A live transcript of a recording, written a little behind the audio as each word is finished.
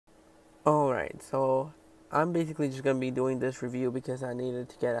Alright, so I'm basically just going to be doing this review because I needed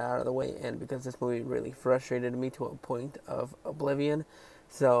to get it out of the way and because this movie really frustrated me to a point of oblivion.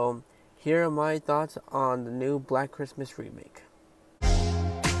 So, here are my thoughts on the new Black Christmas remake.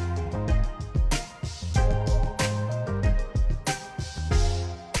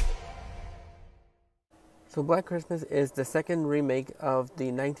 So, Black Christmas is the second remake of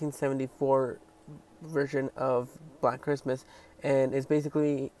the 1974 version of Black Christmas, and it's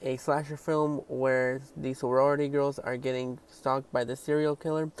basically a slasher film where the sorority girls are getting stalked by the serial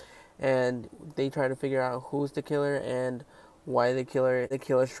killer, and they try to figure out who's the killer and why the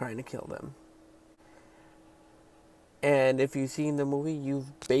killer's trying to kill them. And if you've seen the movie,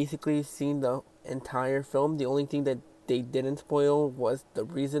 you've basically seen the entire film. The only thing that they didn't spoil was the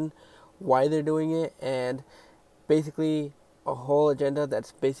reason why they're doing it, and basically a whole agenda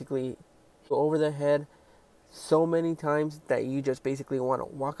that's basically over the head so many times that you just basically want to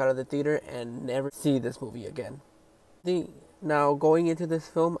walk out of the theater and never see this movie again. Now going into this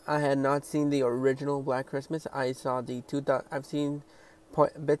film, I had not seen the original Black Christmas. I've seen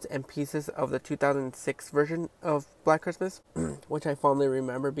bits and pieces of the 2006 version of Black Christmas, which I fondly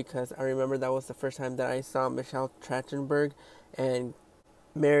remember because I remember that was the first time that I saw Michelle Trachtenberg and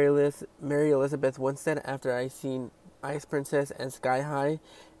Mary Elizabeth Winstead after I seen Ice Princess and Sky High,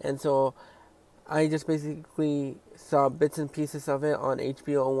 and so I just basically saw bits and pieces of it on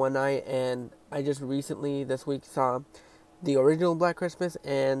HBO one night, and I just recently this week saw the original Black Christmas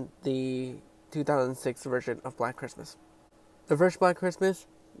and the 2006 version of Black Christmas. The first Black Christmas,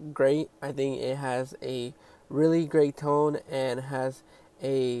 great. I think it has a really great tone and has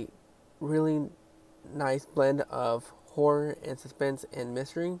a really nice blend of horror and suspense and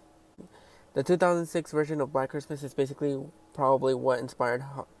mystery. The 2006 version of Black Christmas is basically probably what inspired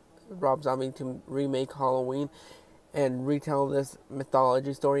Rob Zombie to remake Halloween and retell this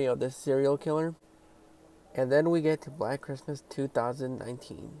mythology story of this serial killer. And then we get to Black Christmas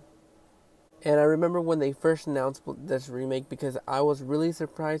 2019. And I remember when they first announced this remake because I was really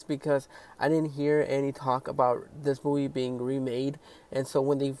surprised because I didn't hear any talk about this movie being remade. And so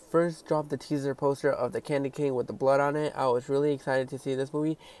when they first dropped the teaser poster of the Candy Cane with the blood on it, I was really excited to see this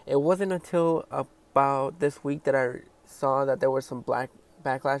movie. It wasn't until about this week that I saw that there was some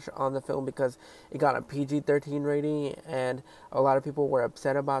backlash on the film because it got a PG-13 rating and a lot of people were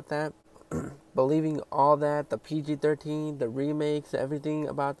upset about that. Believing all that, the PG-13, the remakes, everything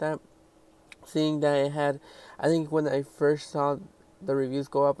about that, seeing that it had, I think when I first saw the reviews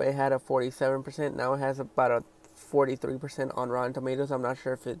go up, it had a 47%. Now it has about a 43% on Rotten Tomatoes. I'm not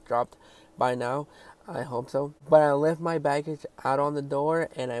sure if it dropped by now. I hope so. But I left my baggage out on the door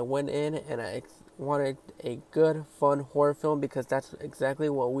and I went in and I wanted a good, fun horror film because that's exactly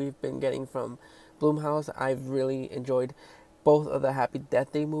what we've been getting from Blumhouse. I've really enjoyed both of the Happy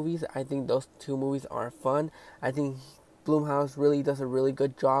Death Day movies. I think those two movies are fun. I think Blumhouse really does a really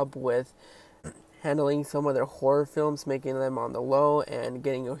good job with handling some of their horror films, making them on the low and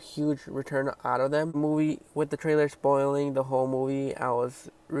getting a huge return out of them. Movie with the trailer spoiling the whole movie, I was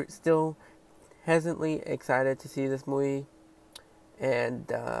still hesitantly excited to see this movie,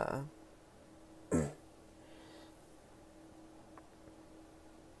 and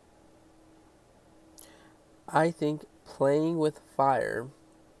I think Playing with Fire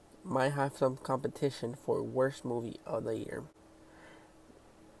might have some competition for worst movie of the year.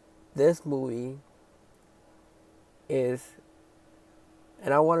 This movie is,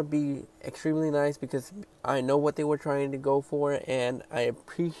 and I want to be extremely nice because I know what they were trying to go for and I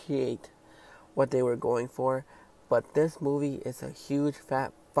appreciate what they were going for, but this movie is a huge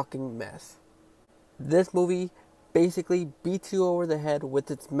fat fucking mess. This movie basically beats you over the head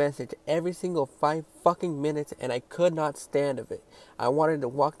with its message every single 5 fucking minutes, and I could not stand of it. I wanted to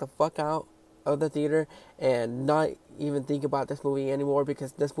walk the fuck out of the theater and not even think about this movie anymore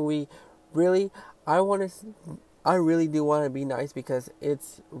because this movie really, I really do want to be nice because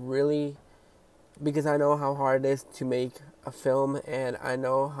because I know how hard it is to make a film and I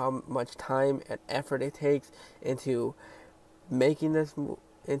know how much time and effort it takes into making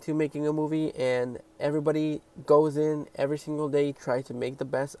a movie, and everybody goes in every single day try to make the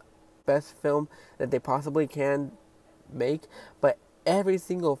best film that they possibly can make, but every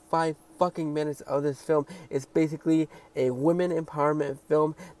single 5 fucking minutes of this film is basically a women empowerment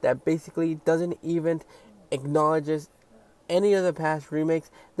film that basically doesn't even acknowledges any of the past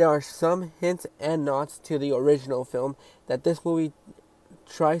remakes. There are some hints and nods to the original film that this movie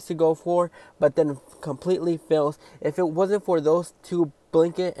tries to go for, but then completely fails. If it wasn't for those two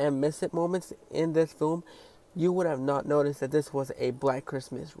blink it and miss it moments in this film, you would have not noticed that this was a Black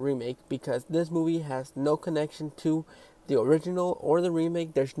Christmas remake because this movie has no connection to the original or the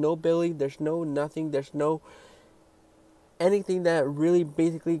remake. There's no Billy, there's no nothing, there's no anything that really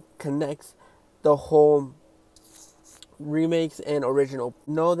basically connects the whole remakes and original.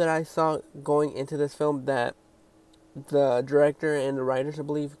 Know that I saw going into this film that the director and the writers, I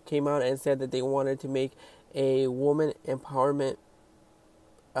believe, came out and said that they wanted to make a woman empowerment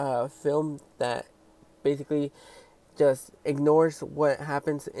film that basically just ignores what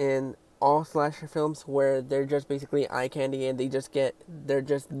happens in all slasher films, where they're just basically eye candy and they're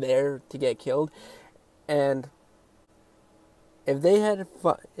just there to get killed. And if they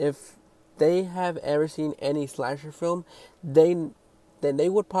have ever seen any slasher film, they then they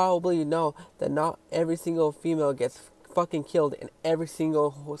would probably know that not every single female gets fucking killed in every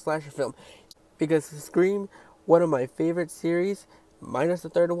single slasher film. Because Scream, one of my favorite series, minus the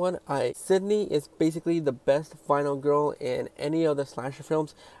third one, Sydney is basically the best final girl in any of the slasher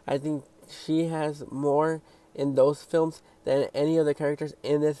films. I think she has more in those films than any other characters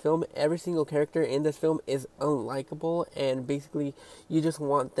in this film. Every single character in this film is unlikable, and basically you just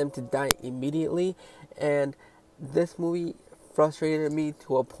want them to die immediately. And this movie frustrated me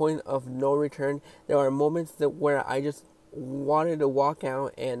to a point of no return. There are moments where I just wanted to walk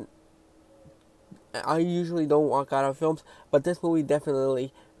out, and I usually don't walk out of films, but this movie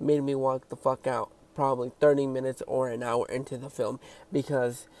definitely made me walk the fuck out probably 30 minutes or an hour into the film,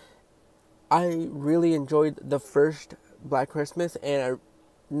 because I really enjoyed the first Black Christmas, and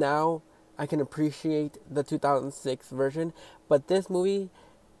now I can appreciate the 2006 version. But this movie,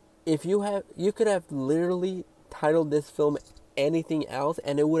 you could have literally titled this film anything else,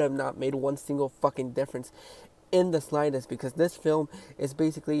 and it would have not made one single fucking difference in the slightest, because this film is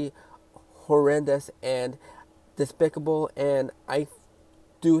basically horrendous and despicable. And I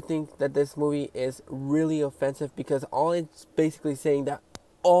do think that this movie is really offensive, because all it's basically saying that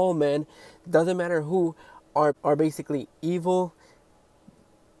all men, doesn't matter who, are basically evil,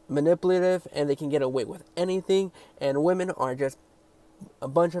 manipulative, and they can get away with anything, and women are just a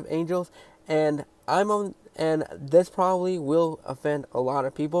bunch of angels. And and this probably will offend a lot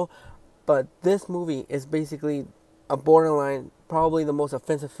of people, but this movie is basically a borderline, probably the most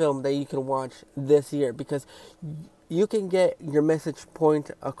offensive film that you can watch this year, because you can get your message point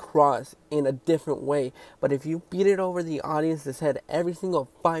across in a different way. But if you beat it over the audience's head every single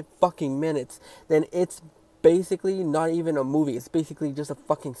 5 fucking minutes, then it's basically not even a movie. It's basically just a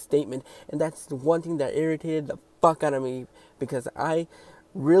fucking statement. And that's the one thing that irritated the fuck out of me, because I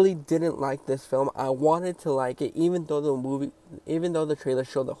really didn't like this film. I wanted to like it, even though the trailer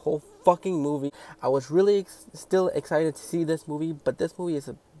showed the whole fucking movie. I was really still excited to see this movie, but this movie is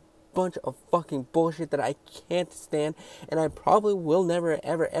a bunch of fucking bullshit that I can't stand, and I probably will never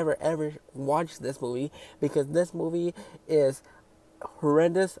ever watch this movie, because this movie is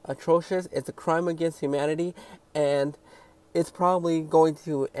horrendous, atrocious. It's a crime against humanity, and it's probably going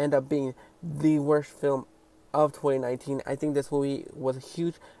to end up being the worst film of 2019. I think this movie was a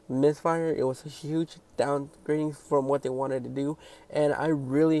huge misfire. It was a huge downgrading from what they wanted to do, and I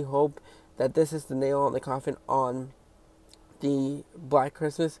really hope that this is the nail on the coffin on the Black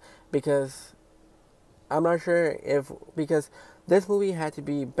Christmas, because I'm not sure because this movie had to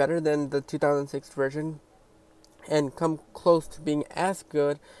be better than the 2006 version and come close to being as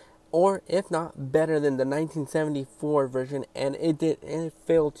good, or if not better than the 1974 version, and it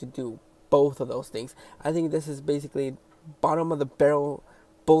failed to do both of those things. I think this is basically bottom of the barrel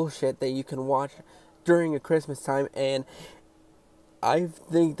bullshit that you can watch during a Christmas time, and I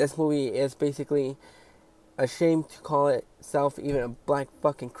think this movie is basically ashamed to call itself even a Black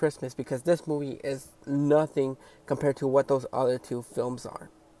fucking Christmas, because this movie is nothing compared to what those other two films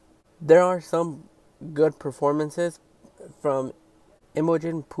are. There are some good performances from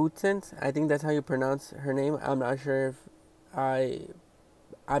Imogen Pootsins. I think that's how you pronounce her name. I'm not sure if I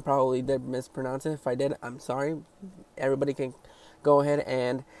probably did mispronounce it. If I did, I'm sorry. Everybody can go ahead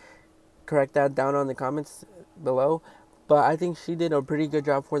and correct that down on the comments below. But I think she did a pretty good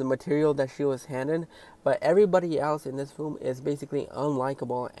job for the material that she was handed. But everybody else in this film is basically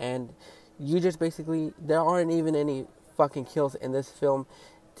unlikable, and there aren't even any fucking kills in this film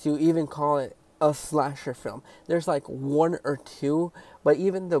to even call it a slasher film. There's like one or two, but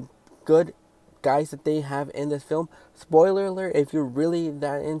even the good guys that they have in this film, spoiler alert, if you're really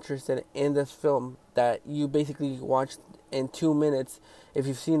that interested in this film that you basically watched in 2 minutes, if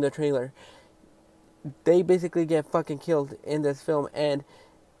you've seen the trailer, they basically get fucking killed in this film, and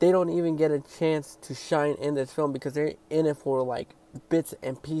they don't even get a chance to shine in this film because they're in it for like bits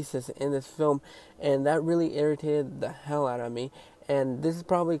and pieces in this film, and that really irritated the hell out of me. And this is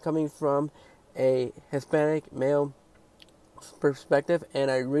probably coming from a Hispanic male perspective,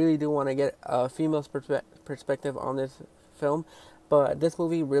 and I really do want to get a female's perspective on this film. But this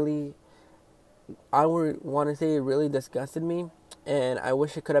movie really, I would want to say, it really disgusted me, and I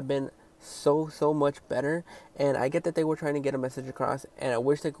wish it could have been so much better. And I get that they were trying to get a message across, and I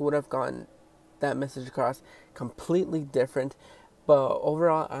wish they would have gotten that message across completely different. But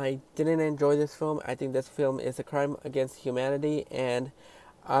overall, I didn't enjoy this film. I think this film is a crime against humanity, and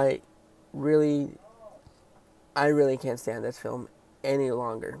I really, I really can't stand this film any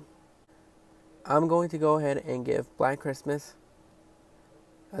longer. I'm going to go ahead and give Black Christmas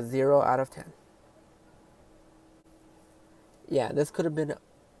a 0 out of 10. Yeah, this could have been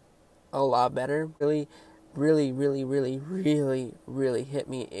a lot better. Really hit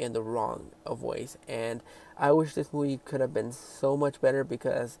me in the wrong of ways. And I wish this movie could have been so much better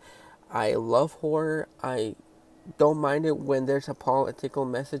because I love horror. I don't mind it when there's a political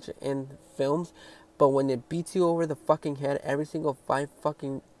message in films, but when it beats you over the fucking head every single 5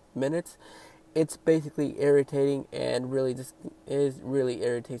 fucking minutes, it's basically irritating and really just really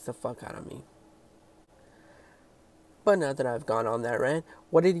irritates the fuck out of me. But now that I've gone on that rant,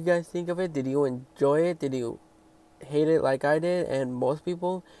 what did you guys think of it? Did you enjoy it? Did you hate it like I did and most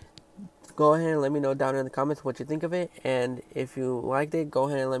people? Go ahead and let me know down in the comments what you think of it. And if you liked it, go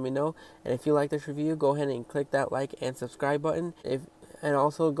ahead and let me know. And if you like this review, go ahead and click that like and subscribe button. And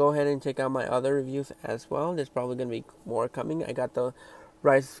also go ahead and check out my other reviews as well. There's probably going to be more coming. I got the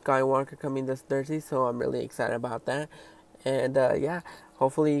Rise of Skywalker coming this Thursday, so I'm really excited about that. And yeah,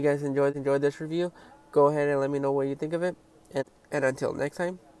 hopefully you guys enjoyed this review. Go ahead and let me know what you think of it. And until next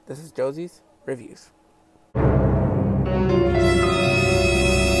time, this is Josie's Reviews.